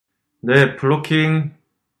네, 블로킹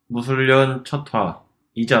무술년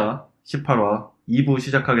첫화이자 18화 2부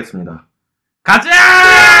시작하겠습니다. 가자!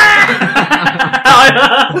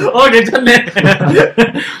 괜찮네.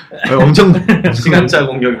 엄청 시간차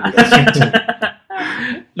공격입니다.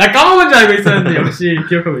 나 까먹은 줄 알고 있었는데 역시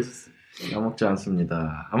기억하고 있었어. 까먹지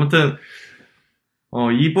않습니다. 아무튼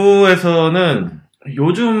 2부에서는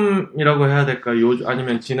요즘이라고 해야 될까요?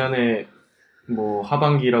 아니면 지난해 뭐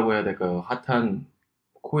하반기라고 해야 될까요? 핫한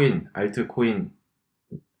코인, 알트 코인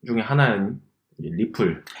중에 하나인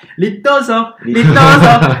리또속.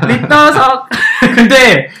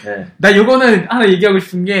 근데 네. 나 요거는 하나 얘기하고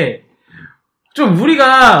싶은 게 좀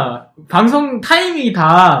우리가 방송 타이밍이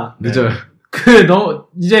다 늦어요. 너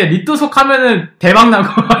이제 리또속 하면은 대박 나고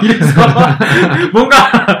이래서 뭔가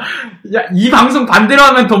야, 이 방송 반대로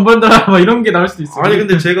하면 돈 번다 막 이런 게 나올 수도 있어요. 아니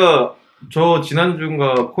근데 제가 저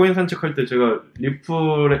지난주인가 코인 산책할 때 제가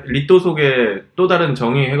리또속의 또 다른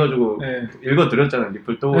정의 해가지고 네. 읽어드렸잖아요.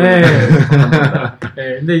 리플 또. 네.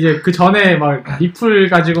 네. 근데 이제 그 전에 막 리플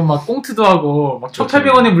가지고 막 꽁트도 하고 막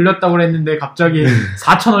 1,800원에 물렸다고 그랬는데 갑자기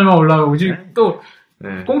 4,000 얼마 올라가고 지금 또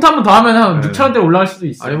네. 꽁트 한 번 더 하면 한 6,000원대 올라갈 수도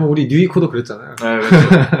있어요. 아니 뭐 우리 뉴이코도 그랬잖아요. 네, 그렇죠.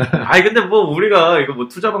 아니 근데 뭐 우리가 이거 뭐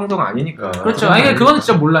투자 방송 아니니까. 그렇죠. 아니 그거는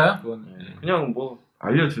진짜 몰라요. 그거는. 그냥 뭐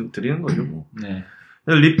알려드리는 거죠 뭐. 네.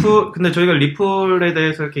 근데 저희가 리플에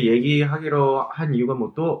대해서 이렇게 얘기하기로 한 이유가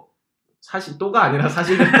뭐 또가 아니라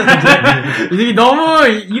사실은 이게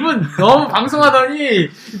이분 너무 방송하더니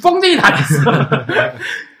뻥쟁이 다 됐어.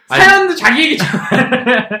 사연도 자기 얘기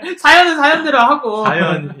사연은 사연대로 하고.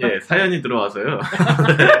 사연이 들어와서요.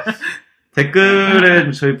 댓글에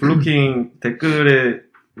저희 블로킹 댓글에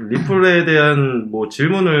리플에 대한 뭐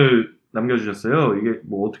질문을 남겨주셨어요. 이게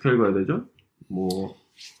뭐 어떻게 읽어야 되죠? 뭐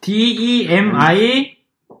DEMIGODJR.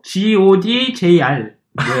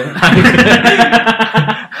 네.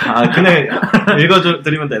 그냥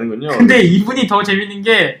읽어드리면 되는군요. 근데 이분이 더 재밌는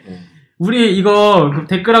게, 우리 이거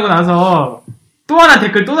댓글하고 나서 또 하나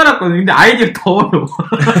댓글 또 달았거든요. 근데 아이디가 더 어려워.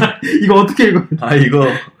 이거 어떻게 읽어요? 이거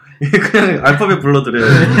그냥 알파벳 불러드려요.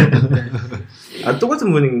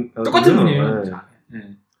 똑같은 분이에요. 네.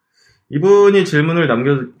 이분이 질문을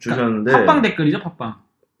남겨주셨는데. 팟빵 댓글이죠, 팟빵.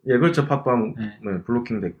 예, 그렇죠. 팟빵,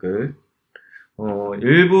 블로킹 댓글.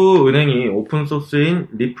 일부 은행이 오픈소스인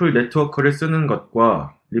리플 네트워크를 쓰는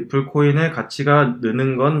것과 리플 코인의 가치가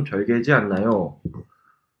느는 건 별개지 않나요?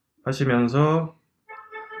 하시면서,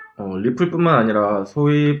 리플뿐만 아니라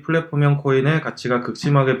소위 플랫폼형 코인의 가치가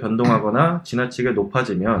극심하게 변동하거나 지나치게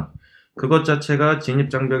높아지면 그것 자체가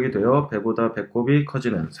진입장벽이 되어 배보다 배꼽이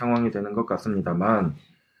커지는 상황이 되는 것 같습니다만,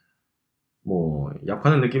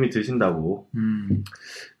 약하는 느낌이 드신다고,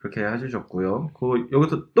 그렇게 해주셨고요.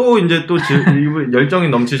 여기서 열정이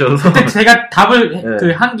넘치셔서. 그때 제가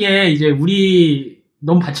답을, 한 게, 이제,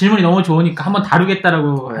 질문이 너무 좋으니까 한번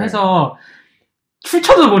다루겠다라고 해서,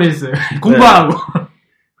 출처도 보냈어요. 공부하라고.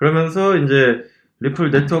 그러면서, 이제, 리플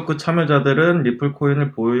네트워크 참여자들은 리플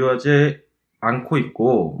코인을 보유하지 않고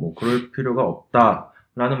있고, 그럴 필요가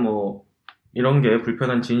없다라는, 이런 게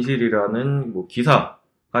불편한 진실이라는, 기사가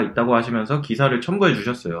있다고 하시면서 기사를 첨부해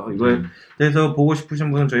주셨어요. 이거에 대해서 보고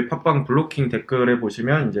싶으신 분은 저희 팟빵 블로킹 댓글에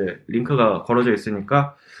보시면 이제 링크가 걸어져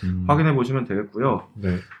있으니까 확인해 보시면 되겠고요.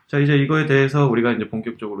 네. 자, 이제 이거에 대해서 우리가 이제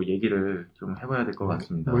본격적으로 얘기를 좀 해봐야 될 것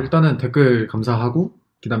같습니다. 일단은 댓글 감사하고,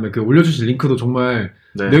 그 다음에 올려주신 링크도 정말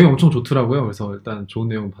내용이 엄청 좋더라고요. 그래서 일단 좋은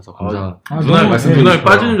내용 봐서 감사. 눈알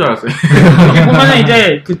빠지는 줄 알았어요. 이게 보면은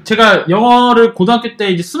이제 제가 영어를 고등학교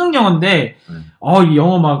때 이제 수능 영어인데, 이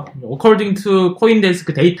영어 막 according to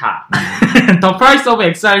CoinDesk data, the price of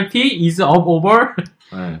XRP is up over.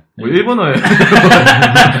 일본어예요.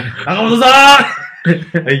 나가보자.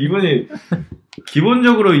 이분이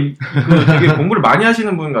기본적으로 되게 공부를 많이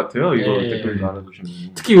하시는 분 같아요. 이거 댓글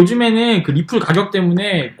달아주시면. 특히 요즘에는 그 리플 가격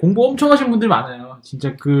때문에 공부 엄청 하신 분들 많아요.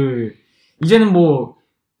 진짜 이제는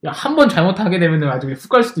한 번 잘못하게 되면 아주 훅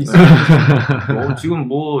갈 수도 있어요. 지금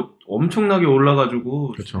엄청나게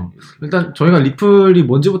올라가지고. 그렇죠. 일단 저희가 리플이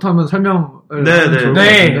뭔지부터 한번 설명을 하면 좋을 것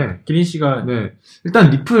같은데. 기린 씨가. 네. 일단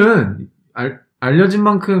리플은 알려진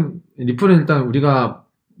만큼 리플은 일단 우리가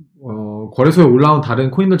거래소에 올라온 다른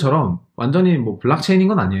코인들처럼 완전히 블록체인인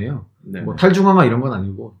건 아니에요. 탈중앙화 이런 건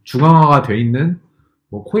아니고 중앙화가 돼 있는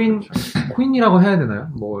코인이라고 해야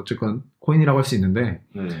되나요? 어쨌건 코인이라고 할 수 있는데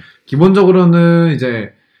기본적으로는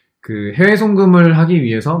이제 해외 송금을 하기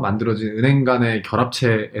위해서 만들어진 은행 간의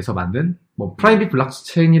결합체에서 만든 프라이빗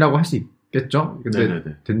블록체인이라고 할 수 있겠죠. 근데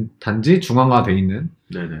단지 중앙화가 돼 있는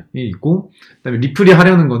이 있고, 그다음에 리플이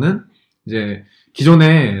하려는 거는 이제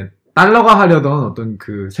기존에 달러가 하려던 어떤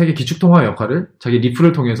그 세계 기축통화 역할을 자기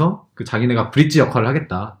리플을 통해서 그 자기네가 브릿지 역할을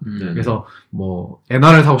하겠다. 그래서 뭐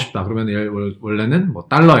엔화를 사고 싶다. 그러면 원래는 뭐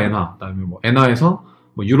달러 엔화, 그다음에 뭐 엔화에서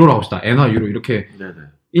뭐 유로를 하고 싶다. 엔화 유로 이렇게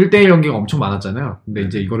 1대1 연계가 엄청 많았잖아요. 근데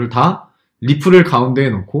이제 이거를 다 리플을 가운데에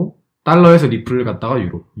놓고 달러에서 리플을 갖다가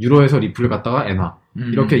유로, 유로에서 리플을 갖다가 엔화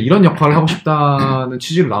이렇게 이런 역할을 하고 싶다는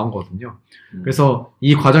취지로 나온 거거든요. 그래서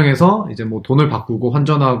이 과정에서 이제 뭐 돈을 바꾸고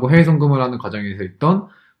환전하고 해외 송금을 하는 과정에서 있던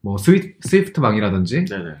뭐 스위프트망이라든지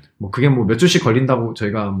뭐 그게 뭐 몇 주씩 걸린다고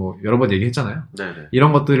저희가 뭐 여러 번 얘기했잖아요.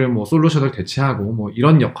 이런 것들을 뭐 솔루션을 대체하고 뭐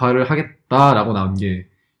이런 역할을 하겠다라고 나온 게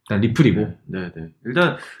일단 리플이고.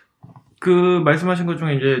 일단 그 말씀하신 것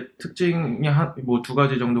중에 이제 특징이 뭐 두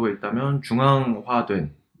가지 정도가 있다면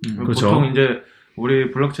중앙화된. 그렇죠. 보통 이제 우리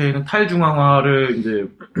블록체인은 탈중앙화를 이제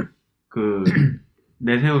그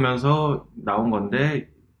내세우면서 나온 건데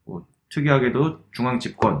뭐 특이하게도 중앙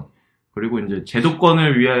집권 그리고 이제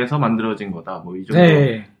제도권을 위해서 만들어진 거다. 뭐 이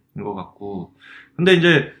정도인 것 같고. 근데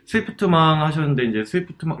이제 스위프트망 하셨는데 이제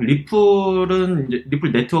스위프트망 리플은 이제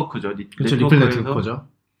리플 네트워크죠. 그렇죠. 리플 네트워크죠.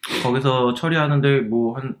 거기서 처리하는데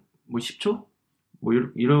뭐 한 10초? 뭐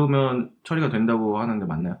이러면 처리가 된다고 하는데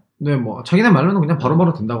맞나요? 네, 뭐 자기네 말로는 그냥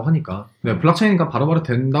바로바로 된다고 하니까. 네, 블록체인이니까 바로바로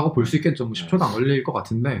된다고 볼 수 있겠죠. 뭐 10초도 안 걸릴 것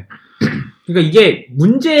같은데. 그러니까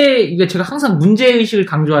이게 제가 항상 문제의식을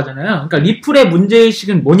강조하잖아요. 그러니까 리플의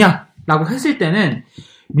문제의식은 뭐냐라고 했을 때는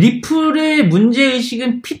리플의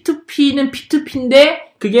문제의식은 P2P는 P2P인데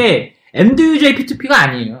그게 엔드 유저의 P2P가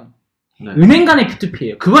아니에요. 은행 간의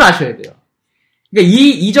P2P예요. 그걸 아셔야 돼요. 그러니까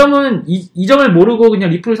이 점을 모르고 그냥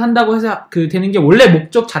리플을 산다고 해서 되는 게 원래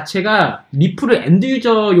목적 자체가 리플을 엔드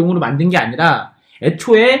유저용으로 만든 게 아니라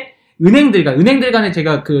애초에 은행들 간에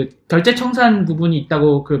제가 그 결제 청산 부분이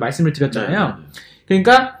있다고 그 말씀을 드렸잖아요.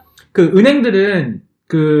 그러니까 그 은행들은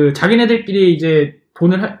그 자기네들끼리 이제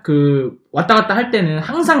돈을 왔다 갔다 할 때는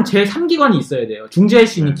항상 제3기관이 있어야 돼요. 중재할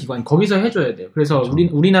수 있는 기관이 거기서 해줘야 돼요. 그래서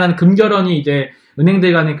그렇죠. 우리나라는 금결원이 이제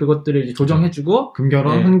은행들 간의 그것들을 이제 조정해주고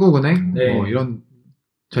금결원, 한국은행 뭐 이런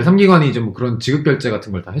제3기관이 이제 뭐 그런 지급결제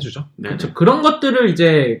같은 걸 다 해주죠. 그렇죠. 그런 것들을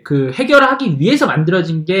이제 그 해결하기 위해서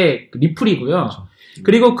만들어진 게 리플이고요. 그렇죠.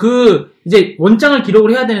 그리고 이제 원장을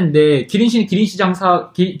기록을 해야 되는데, 기린씨는 기린씨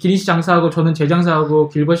장사하고, 저는 제 장사하고,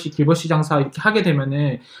 길버씨 장사 이렇게 하게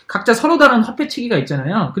되면은, 각자 서로 다른 화폐 체계가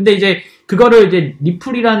있잖아요. 근데 이제, 그거를 이제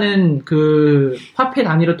리플이라는 그 화폐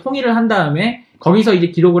단위로 통일을 한 다음에, 거기서 이제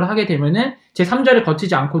기록을 하게 되면은, 제 3자를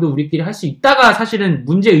거치지 않고도 우리끼리 할 수 있다가 사실은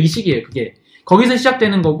문제의식이에요, 그게. 거기서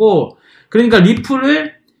시작되는 거고, 그러니까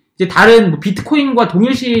리플을 이제 다른 뭐 비트코인과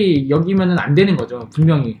동일시 여기면은 안 되는 거죠,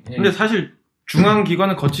 분명히. 근데 사실,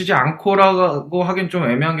 중앙기관을 거치지 않고라고 하긴 좀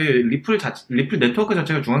애매한 게 리플 네트워크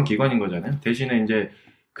자체가 중앙기관인 거잖아요. 대신에 이제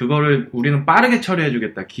그거를 우리는 빠르게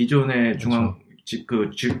처리해주겠다. 기존의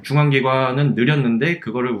중앙기관은 느렸는데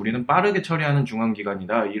그거를 우리는 빠르게 처리하는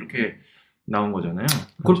중앙기관이다. 이렇게 나온 거잖아요.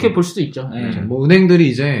 그렇게 볼 수도 있죠. 뭐 은행들이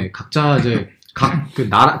이제 각자 이제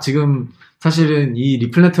지금 사실은 이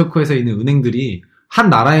리플 네트워크에서 있는 은행들이 한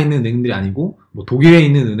나라에 있는 은행들이 아니고 뭐 독일에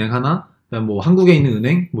있는 은행 하나, 뭐 한국에 있는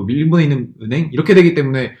은행, 뭐 일본에 있는 은행 이렇게 되기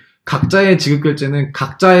때문에 각자의 지급 결제는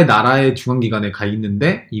각자의 나라의 중앙기관에 가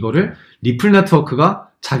있는데 이거를 리플 네트워크가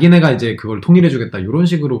자기네가 이제 그걸 통일해주겠다 이런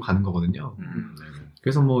식으로 가는 거거든요.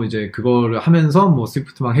 그래서 뭐 이제 그거를 하면서 뭐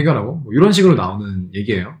스위프트만 해결하고 뭐 이런 식으로 나오는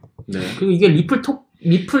얘기예요. 네. 그리고 이게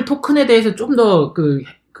리플 토큰에 대해서 좀 더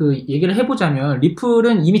그 얘기를 해보자면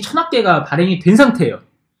리플은 이미 1000억 개가 발행이 된 상태예요.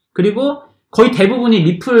 그리고 거의 대부분이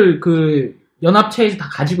리플 연합체에서 다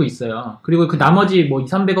가지고 있어요. 그리고 그 나머지 뭐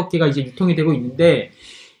 200~300억 개가 이제 유통이 되고 있는데,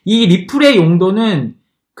 이 리플의 용도는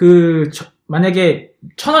만약에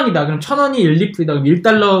 1000원이다. 그럼 1000원이 1리플이다. 그럼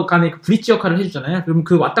 1달러 간의 그 브릿지 역할을 해주잖아요. 그럼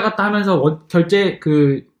왔다 갔다 하면서 결제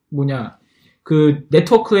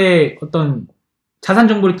네트워크의 어떤 자산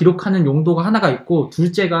정보를 기록하는 용도가 하나가 있고,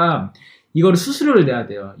 둘째가 이거를 수수료를 내야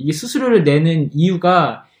돼요. 이게 수수료를 내는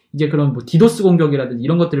이유가 이제 그런 뭐 디도스 공격이라든지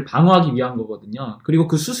이런 것들을 방어하기 위한 거거든요. 그리고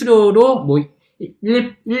그 수수료로 뭐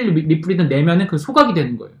 1리플이든 내면은 그 소각이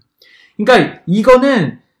되는 거예요. 그러니까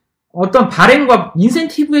이거는 어떤 발행과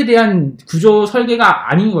인센티브에 대한 구조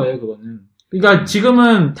설계가 아닌 거예요, 그거는. 그러니까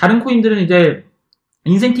지금은 다른 코인들은 이제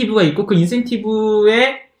인센티브가 있고 그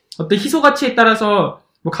인센티브의 어떤 희소 가치에 따라서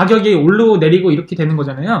뭐 가격이 오르고 내리고 이렇게 되는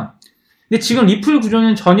거잖아요. 근데 지금 리플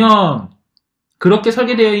구조는 전혀 그렇게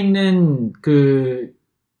설계되어 있는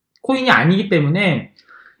코인이 아니기 때문에,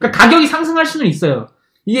 그러니까 가격이 상승할 수는 있어요.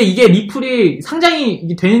 이게 리플이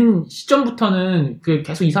상장이 된 시점부터는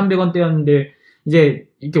계속 200~300원대였는데, 이제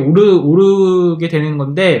이렇게 오르게 되는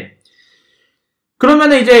건데,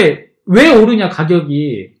 그러면은 이제 왜 오르냐,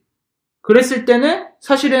 가격이. 그랬을 때는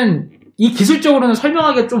사실은 이 기술적으로는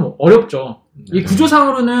설명하기가 좀 어렵죠. 이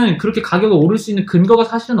구조상으로는 그렇게 가격이 오를 수 있는 근거가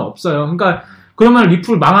사실은 없어요. 그러니까 그러면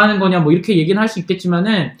리플 망하는 거냐 뭐 이렇게 얘기는 할 수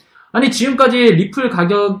있겠지만은 아니 지금까지 리플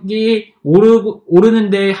가격이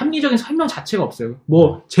오르는데 합리적인 설명 자체가 없어요.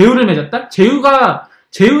 뭐 제휴를 맺었다?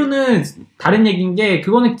 제휴는 다른 얘기인 게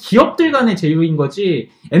그거는 기업들 간의 제휴인 거지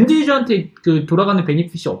엔드 유저한테 그 돌아가는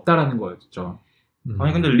베니핏이 없다라는 거였죠.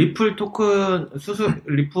 아니 근데 리플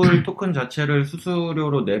토큰 자체를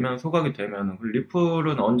수수료로 내면 소각이 되면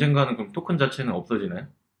리플은 언젠가는 그럼 토큰 자체는 없어지나요?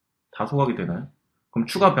 다 소각이 되나요? 그럼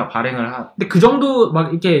추가 발행을 근데 그 정도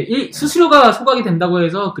막 이렇게 수수료가 소각이 된다고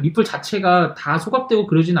해서 그 리플 자체가 다 소각되고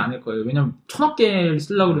그러지는 않을 거예요. 왜냐면 1000억 개를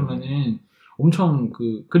쓰려고 그러면은 엄청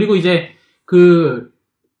그리고 이제 그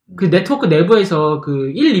네트워크 내부에서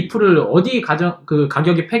그 1리플을 어디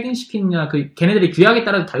가격에 패깅시키느냐 걔네들의 규약에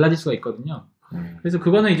따라서 달라질 수가 있거든요. 그래서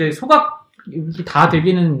그거는 이제 소각 다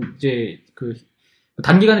되기는 이제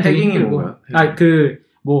단기간에 되기 힘들고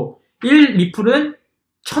 1리플은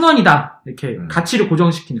 1000원이다 이렇게 가치를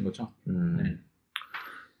고정시키는 거죠. 네.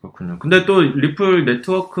 그렇군요. 근데 또 리플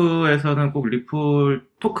네트워크에서는 꼭 리플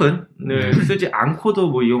토큰을 쓰지 않고도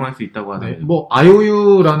뭐 이용할 수 있다고 하네요. 뭐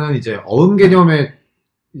IOU라는 이제 어음 개념의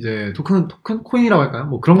이제 토큰 코인이라고 할까요?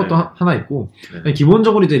 뭐 그런 것도 하나 있고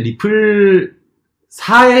기본적으로 이제 리플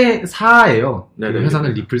사예요. 그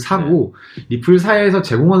회사는 리플 사고 리플 사에서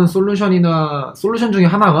제공하는 솔루션 중에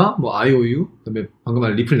하나가 뭐 IOU, 그다음에 방금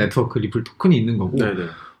말한 리플 네트워크, 리플 토큰이 있는 거고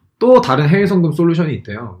또 다른 해외 송금 솔루션이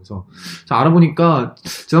있대요. 그래서 찾아보니까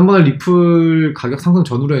지난번에 리플 가격 상승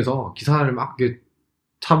전후로 해서 기사를 막 이렇게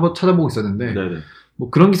찾아보고 있었는데 뭐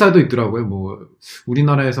그런 기사도 있더라고요. 뭐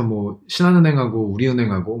우리나라에서 뭐 신한은행하고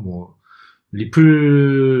우리은행하고 뭐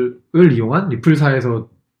리플을 이용한 리플사에서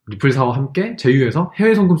리플사와 함께 제휴해서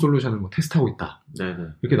해외 송금 솔루션을 뭐 테스트하고 있다.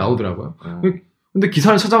 이렇게 나오더라고요. 근데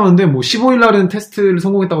기사를 찾아봤는데 뭐 15일 날은 테스트를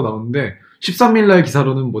성공했다고 나오는데 13일 날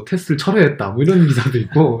기사로는 뭐 테스트를 철회했다. 뭐 이런 기사도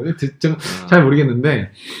있고 잘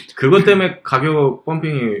모르겠는데 그것 때문에 가격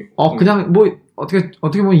펌핑이 그냥 뭐 어떻게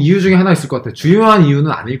보면 이유 중에 하나 있을 것 같아요. 주요한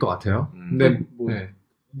이유는 아닐 것 같아요. 근데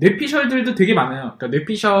뇌피셜들도 되게 많아요. 그러니까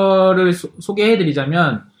뇌피셜을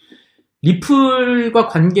소개해드리자면 리플과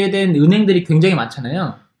관계된 은행들이 굉장히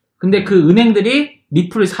많잖아요. 근데 그 은행들이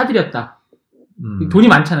리플을 사들였다. 돈이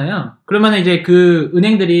많잖아요. 그러면 이제 그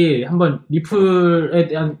은행들이 한번 리플에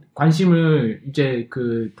대한 관심을 이제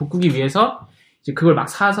돋구기 위해서 이제 그걸 막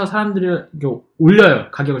사서 사람들을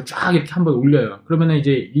올려요. 가격을 쫙 이렇게 한번 올려요. 그러면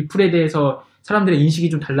이제 리플에 대해서 사람들의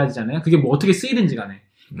인식이 좀 달라지잖아요. 그게 뭐 어떻게 쓰이든지 간에.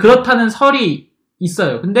 그렇다는 설이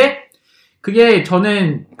있어요. 근데 그게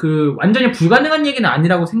저는 완전히 불가능한 얘기는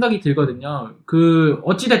아니라고 생각이 들거든요.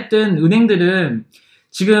 어찌됐든 은행들은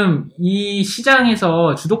지금 이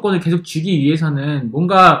시장에서 주도권을 계속 쥐기 위해서는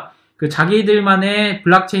뭔가 자기들만의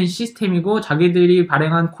블록체인 시스템이고 자기들이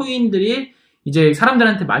발행한 코인들이 이제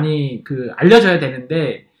사람들한테 많이 알려져야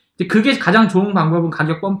되는데 그게 가장 좋은 방법은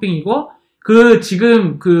가격 펌핑이고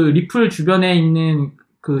지금 리플 주변에 있는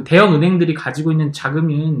대형 은행들이 가지고 있는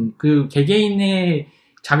자금은 개개인의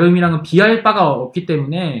자금이랑은 비할 바가 없기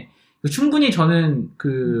때문에 충분히 저는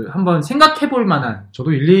한번 생각해볼 만한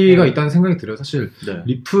저도 일리가 있다는 생각이 들어요. 사실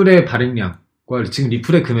리플의 발행량과 지금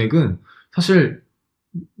리플의 금액은 사실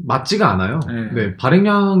맞지가 않아요.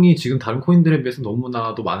 발행량이 지금 다른 코인들에 비해서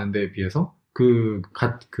너무나도 많은데 비해서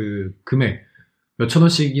금액 몇천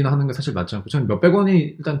원씩이나 하는 게 사실 맞지 않고 저는 몇백 원이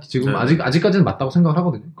일단 지금 아직까지는 맞다고 생각을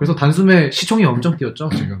하거든요. 그래서 단숨에 시총이 엄청 뛰었죠.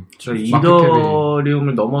 지금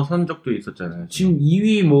이더리움을 넘어선 적도 있었잖아요. 지금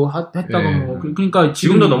 2위 뭐 했다가 그러니까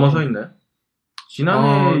지금도 넘어서 있나요?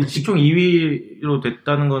 지난해 시총 2위로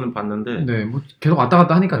됐다는 거는 봤는데 뭐 계속 왔다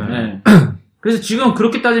갔다 하니까요. 그래서 지금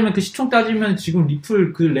그렇게 따지면 시총 따지면 지금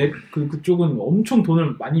리플 그쪽은 엄청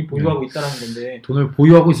돈을 많이 보유하고 있다는 건데 돈을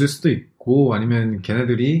보유하고 있을 수도 있고 아니면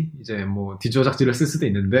걔네들이 이제 뭐 디저작지를 쓸 수도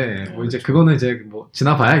있는데 뭐 이제 그거는 이제 뭐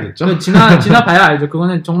지나봐야겠죠. 지나봐야 알죠.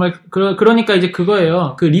 그거는 정말 그러니까 이제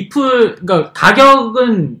그거예요. 그러니까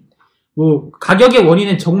가격의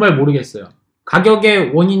원인은 정말 모르겠어요.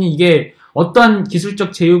 가격의 원인이 이게 어떤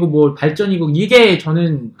기술적 제휴고 뭐 발전이고 이게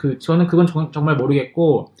저는 그건 정말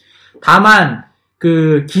모르겠고 다만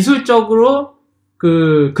기술적으로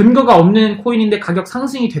근거가 없는 코인인데 가격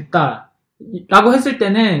상승이 됐다라고 했을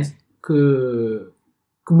때는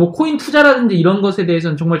뭐 코인 투자라든지 이런 것에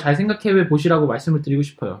대해서는 정말 잘 생각해 보시라고 말씀을 드리고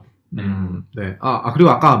싶어요. 그리고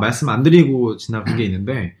아까 말씀 안 드리고 지나간 게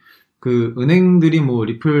있는데 은행들이 뭐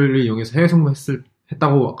리플을 이용해서 해외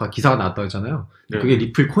송금했다고 아까 기사가 나왔다고 했잖아요. 그게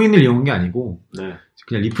리플 코인을 이용한 게 아니고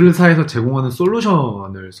그냥 리플사에서 제공하는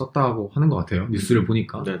솔루션을 썼다고 하는 것 같아요. 뉴스를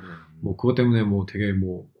보니까. 뭐 그것 때문에 뭐 되게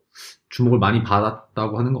뭐 주목을 많이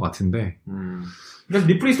받았다고 하는 것 같은데. 그래서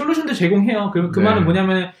리플이 솔루션도 제공해요. 그 말은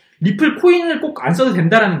뭐냐면 리플 코인을 꼭 안 써도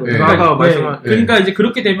된다라는 거예요. 네. 그러니까 이제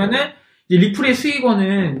그렇게 되면은 이제 리플의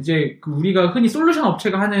수익원은 이제 그 우리가 흔히 솔루션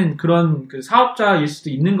업체가 하는 그런 그 사업자일 수도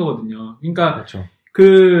있는 거거든요. 그러니까 그렇죠.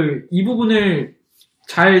 그 이 부분을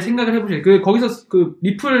잘 생각을 해보세요. 그 거기서 그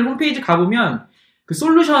리플 홈페이지 가보면 그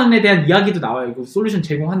솔루션에 대한 이야기도 나와요. 그 솔루션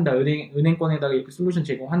제공한다. 은행권에다가 이렇게 솔루션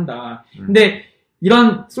제공한다. 근데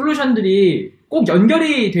이런 솔루션들이 꼭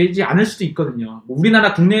연결이 되지 않을 수도 있거든요. 뭐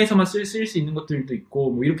우리나라 국내에서만 쓸 수 있는 것들도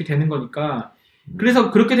있고 뭐 이렇게 되는 거니까.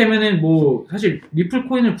 그래서 그렇게 되면은 뭐 사실 리플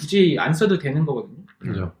코인을 굳이 안 써도 되는 거거든요.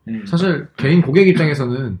 그렇죠. 사실 개인 고객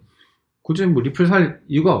입장에서는 굳이 뭐 리플 살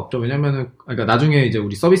이유가 없죠. 왜냐면은 그러니까 나중에 이제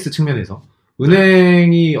우리 서비스 측면에서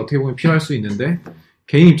은행이 어떻게 보면 필요할 수 있는데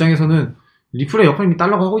개인 입장에서는 리플의 역할이 이미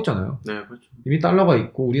달러가 하고 있잖아요. 네, 그렇죠. 이미 달러가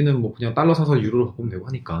있고 우리는 뭐 그냥 달러 사서 유로로 바꾸면 되고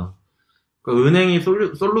하니까. 그러니까 은행이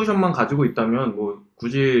솔루션만 가지고 있다면 뭐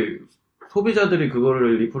굳이 소비자들이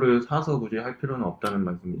그거를 리플을 사서 굳이 할 필요는 없다는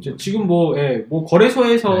말씀이죠. 지금 뭐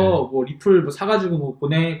거래소에서 뭐 리플 뭐 사가지고 뭐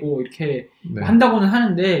보내고 이렇게 뭐 한다고는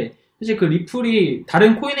하는데 사실 그 리플이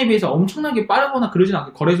다른 코인에 비해서 엄청나게 빠르거나 그러진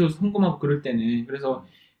않고 거래소에서 송금하고 그럴 때는 그래서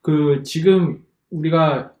그 지금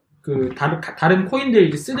우리가 그 다른 코인들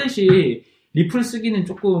이제 쓰듯이 리플 쓰기는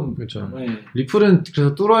조금 그렇죠. 리플은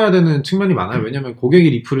그래서 뚫어야 되는 측면이 많아요. 왜냐면 고객이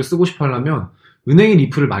리플을 쓰고 싶어 하려면 은행이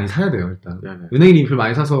리플을 많이 사야 돼요, 일단. 네네. 은행이 리플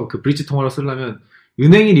많이 사서 그 브릿지 통화로 쓰려면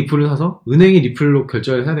은행이 리플을 사서 은행이 리플로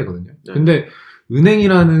결제를 해야 되거든요. 네네. 근데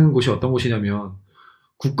은행이라는 곳이 어떤 곳이냐면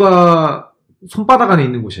국가 손바닥 안에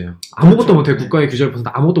있는 곳이에요. 아무것도 그렇죠. 못해. 국가의 규제를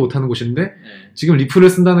벗어나 아무것도 못하는 곳인데 지금 리플을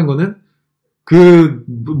쓴다는 거는 그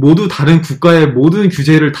모두 다른 국가의 모든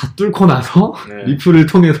규제를 다 뚫고 나서 리플을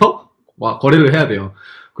통해서 거래를 해야 돼요.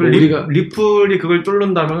 우리가 리플이 그걸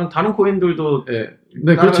뚫는다면 다른 코인들도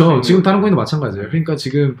네, 그렇죠. 지금 다른 코인도 마찬가지예요. 그러니까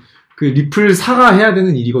지금 그 리플 사가 해야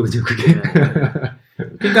되는 일이거든요, 그게.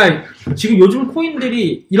 그러니까 지금 요즘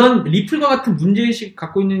코인들이 이런 리플과 같은 문제의식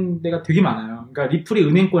갖고 있는 데가 되게 많아요. 그러니까 리플이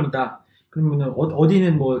은행권이다. 그러면은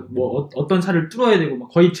어디는 어떤 차를 뚫어야 되고 막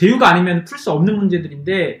거의 제휴가 아니면 풀 수 없는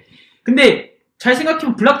문제들인데 근데 잘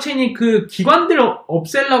생각해보면 블록체인이 그 기관들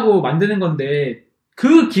없애려고 만드는 건데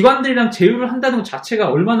그 기관들이랑 제휴를 한다는 것 자체가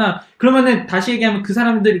얼마나 그러면은 다시 얘기하면 그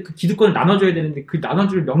사람들이 그 기득권을 나눠줘야 되는데 그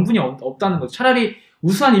나눠줄 명분이 없다는 거죠. 차라리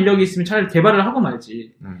우수한 인력이 있으면 차라리 개발을 하고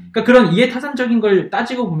말지. 그러니까 그런 이해타산적인 걸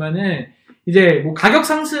따지고 보면은 이제 뭐 가격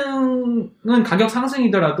상승은 가격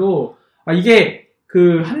상승이더라도 이게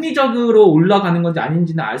그 합리적으로 올라가는 건지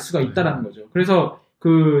아닌지는 알 수가 있다라는 거죠. 그래서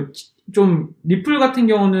그 좀 리플 같은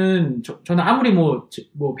경우는 저는 아무리 뭐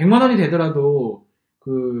 100만 원이 되더라도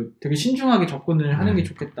그 되게 신중하게 접근을 하는 게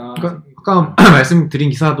좋겠다. 그러니까 아까 말씀드린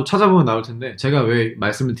기사도 찾아보면 나올 텐데 제가 왜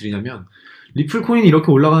말씀을 드리냐면 리플 코인이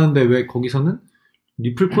이렇게 올라가는데 왜 거기서는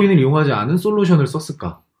리플 코인을 이용하지 않은 솔루션을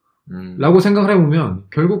썼을까? 라고 생각을 해보면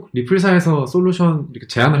결국 리플사에서 솔루션 이렇게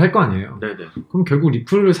제안을 할 거 아니에요. 네네. 그럼 결국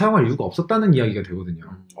리플을 사용할 이유가 없었다는 이야기가 되거든요.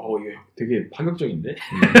 이게 되게 파격적인데?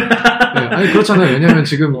 네, 아니 그렇잖아요. 왜냐면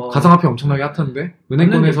지금 가상화폐 엄청나게 핫한데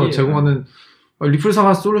은행권에서 제공하는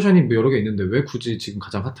리플사가 솔루션이 뭐 여러 개 있는데 왜 굳이 지금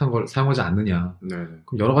가장 핫한 걸 사용하지 않느냐. 네네.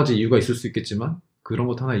 그럼 여러 가지 이유가 있을 수 있겠지만 그런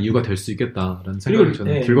것도 하나의 이유가 될 수 있겠다라는 생각이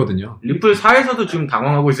저는 들거든요. 리플사에서도 지금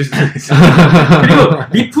당황하고 있을 수도 있어요. 그리고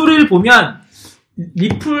리플을 보면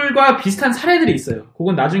리플과 비슷한 사례들이 있어요.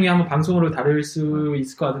 그건 나중에 한번 방송으로 다룰 수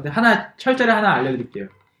있을 것 같은데 철저히 하나 알려드릴게요.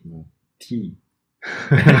 D.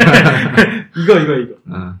 이거.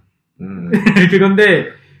 그건데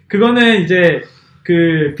그거는 이제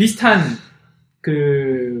그 비슷한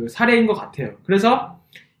그 사례인 것 같아요. 그래서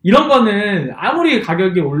이런 거는 아무리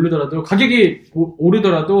가격이 오르더라도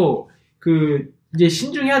그 이제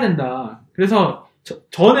신중해야 된다. 그래서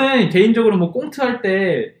저는 개인적으로 뭐 꽁트 할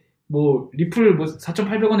때 뭐 리플 뭐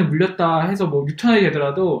 4,800원에 물렸다 해서 뭐 6,000원이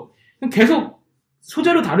되더라도 계속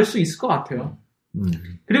소재로 다룰 수 있을 것 같아요.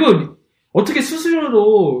 그리고 어떻게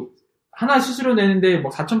수수료 내는데 뭐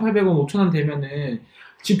 4,800원, 5,000원 되면은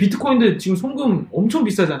지금 비트코인도 지금 송금 엄청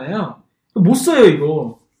비싸잖아요. 못 써요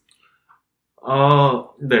이거.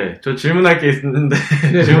 네. 저 질문할 게 있는데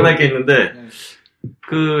네.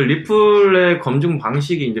 그 리플의 검증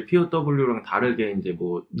방식이 이제 POW랑 다르게 이제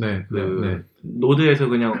뭐 노드에서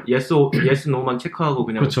그냥 yes no만 체크하고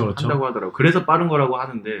그냥 그렇죠. 한다고 하더라고요. 그래서 빠른 거라고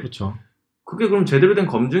하는데 그렇죠. 그게 그럼 제대로 된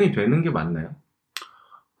검증이 되는 게 맞나요?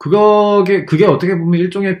 그게 어떻게 보면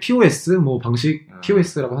일종의 POS 뭐 방식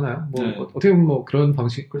POS라고 하나요? 뭐 어떻게 보면 뭐 그런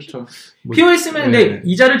방식 그렇죠. POS면 근데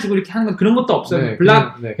이자를 주고 이렇게 하는 건 그런 것도 없어요.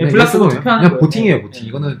 블락으로 투표하는 그냥 보팅이에요. 보팅.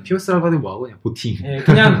 이거는 POS라고 하면 뭐하고 그냥 보팅.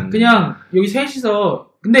 그냥 여기 셋이서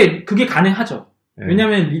근데 그게 가능하죠.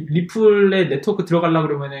 왜냐면 리플의 네트워크 들어가려고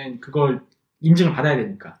그러면은 그걸 인증을 받아야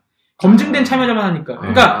되니까. 검증된 참여자만 하니까.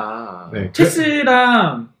 그러니까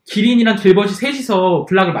체스랑 기린이랑 길벗이 셋이서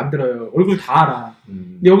블락을 만들어요. 얼굴 다 알아.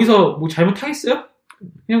 근데 여기서 뭐 잘못하겠어요?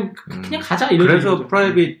 그냥 가자 이런. 그래서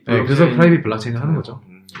프라이빗 블록체인을 하는 거죠.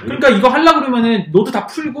 그러니까 이거 하려고 그러면은 노드 다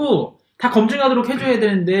풀고 다 검증하도록 해줘야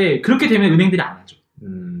되는데 그렇게 되면 은행들이 안 하죠.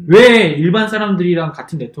 왜 일반 사람들이랑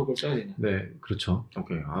같은 네트워크를 써야 되냐? 네, 그렇죠.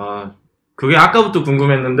 오케이. 그게 아까부터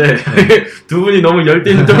궁금했는데 두 분이 너무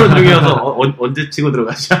열띤 토론 중이어서 언제 치고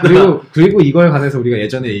들어가시나? 그리고 이거에 관해서 우리가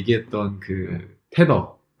예전에 얘기했던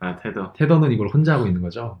테더. 테더는 이걸 혼자 하고 있는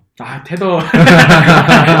거죠. 테더.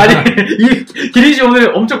 아니, 기린 씨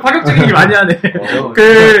오늘 엄청 파격적인 얘기 많이 하네.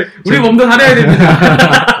 우리 몸도 살아야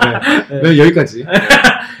됩니다. 네, 여기까지.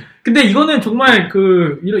 근데 이거는 정말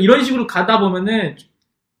이런 식으로 가다 보면은,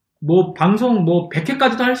 방송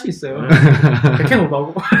 100회까지도 할 수 있어요. 100회는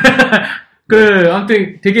오버하고.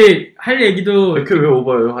 아무튼 되게 할 얘기도. 100회 왜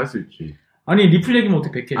오버해요? 할 수 있지. 아니, 리플 얘기면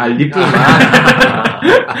어떻게 100회? 리플만.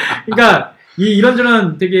 그러니까,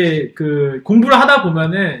 이런저런 되게 공부를 하다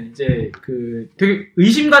보면은 이제 되게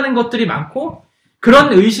의심 가는 것들이 많고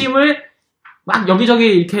그런 의심을 막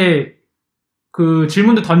여기저기 이렇게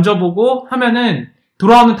질문도 던져보고 하면은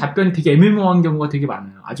돌아오는 답변이 되게 애매모호한 경우가 되게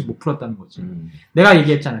많아요. 아직 못 풀었다는 거지. 내가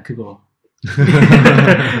얘기했잖아, 그거.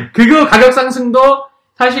 그거 가격 상승도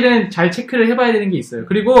사실은 잘 체크를 해봐야 되는 게 있어요.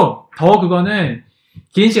 그리고 그거는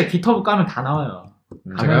기린 씨가 기터브 까면 다 나와요.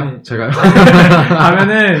 제가요?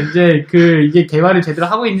 가면은 이제 이게 개발을 제대로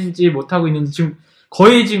하고 있는지 못 하고 있는지 지금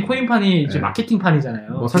코인판이 이제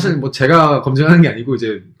마케팅판이잖아요. 사실 제가 검증하는 게 아니고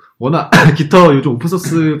이제 워낙 기터 요즘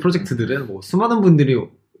오픈소스 프로젝트들은 수많은 분들이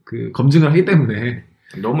검증을 하기 때문에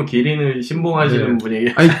너무 기린을 신봉하시는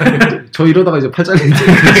분이. 아니, 저 이러다가 이제 팔짱인데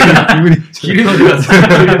기린 어디 갔어요?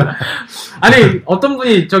 아니, 어떤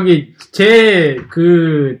분이 제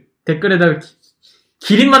댓글에다가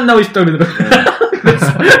기린 만나고 싶다 그러더라고요.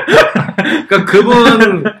 그러니까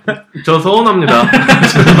그분 저 서운합니다.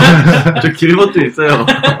 저 길벗도 있어요.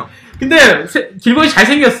 근데 길벗이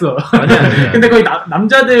잘생겼어. 아니야. 근데 거의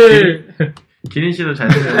남자들 기린 씨도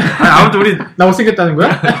잘생겼어. 아무튼 우리 나 못생겼다는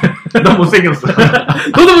거야? 너 못생겼어.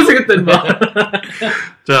 너도 못생겼다는 거야.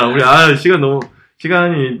 자, 우리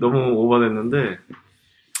시간이 너무 오버됐는데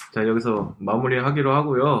자, 여기서 마무리하기로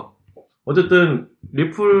하고요. 어쨌든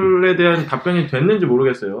리플에 대한 답변이 됐는지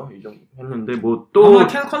모르겠어요. 이 정도 했는데 아마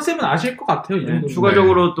컨셉은 아실 것 같아요. 이 정도.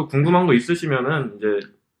 추가적으로 또 궁금한 거 있으시면은 이제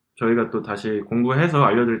저희가 또 다시 공부해서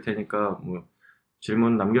알려드릴 테니까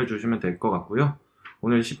질문 남겨주시면 될 것 같고요.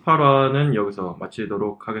 오늘 18화는 여기서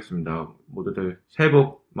마치도록 하겠습니다. 모두들 새해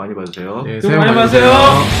복 많이 받으세요. 네, 새해 복 많이 받으세요.